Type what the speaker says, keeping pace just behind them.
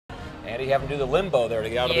Andy, having to do the limbo there to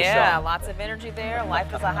get out of the shot. Yeah, lots of energy there.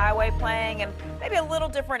 Life is a highway playing, and maybe a little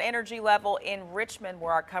different energy level in Richmond,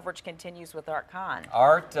 where our coverage continues with Art Kohn.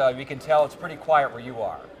 Art, you can tell it's pretty quiet where you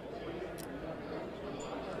are.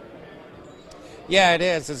 Yeah, it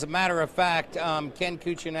is. As a matter of fact, Ken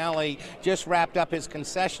Cuccinelli just wrapped up his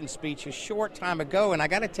concession speech a short time ago, and I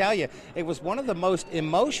got to tell you, it was one of the most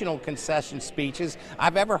emotional concession speeches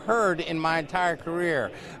I've ever heard in my entire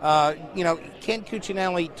career. Ken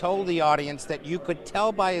Cuccinelli told the audience that you could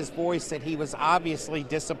tell by his voice that he was obviously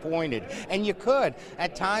disappointed, and you could.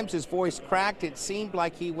 At times his voice cracked. It seemed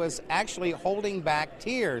like he was actually holding back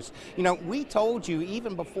tears. We told you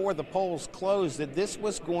even before the polls closed that this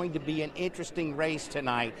was going to be an interesting race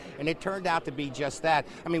tonight, and it turned out to be just that.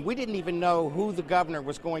 I mean, we didn't even know who the governor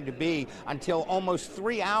was going to be until almost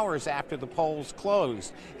 3 hours after the polls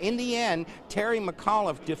closed. In the end, Terry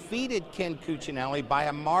McAuliffe defeated Ken Cuccinelli by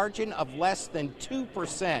a margin of less than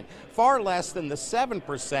 2%, far less than the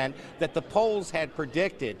 7% that the polls had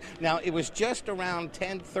predicted. Now, it was just around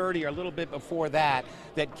 10:30 or a little bit before that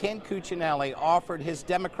Ken Cuccinelli offered his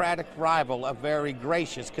Democratic rival a very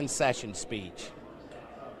gracious concession speech.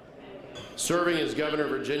 Serving as governor of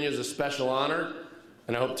Virginia is a special honor,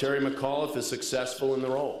 and I hope Terry McAuliffe is successful in the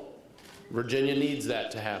role. Virginia needs that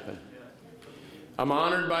to happen. I'm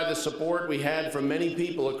honored by the support we had from many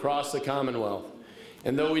people across the Commonwealth.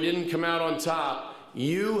 And though we didn't come out on top,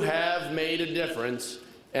 you have made a difference,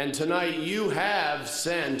 and tonight you have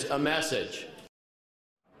sent a message.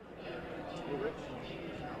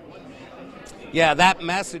 Yeah, that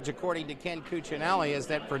message, according to Ken Cuccinelli, is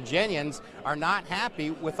that Virginians are not happy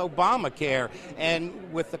with Obamacare. And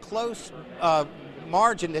with the close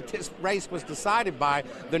margin that this race was decided by,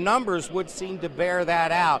 the numbers would seem to bear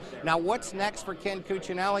that out. Now, what's next for Ken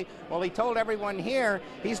Cuccinelli? Well, he told everyone here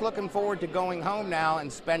he's looking forward to going home now and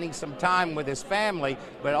spending some time with his family,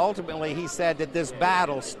 but ultimately he said that this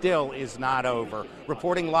battle still is not over.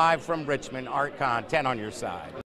 Reporting live from Richmond, Art Kohn, 10 on your side.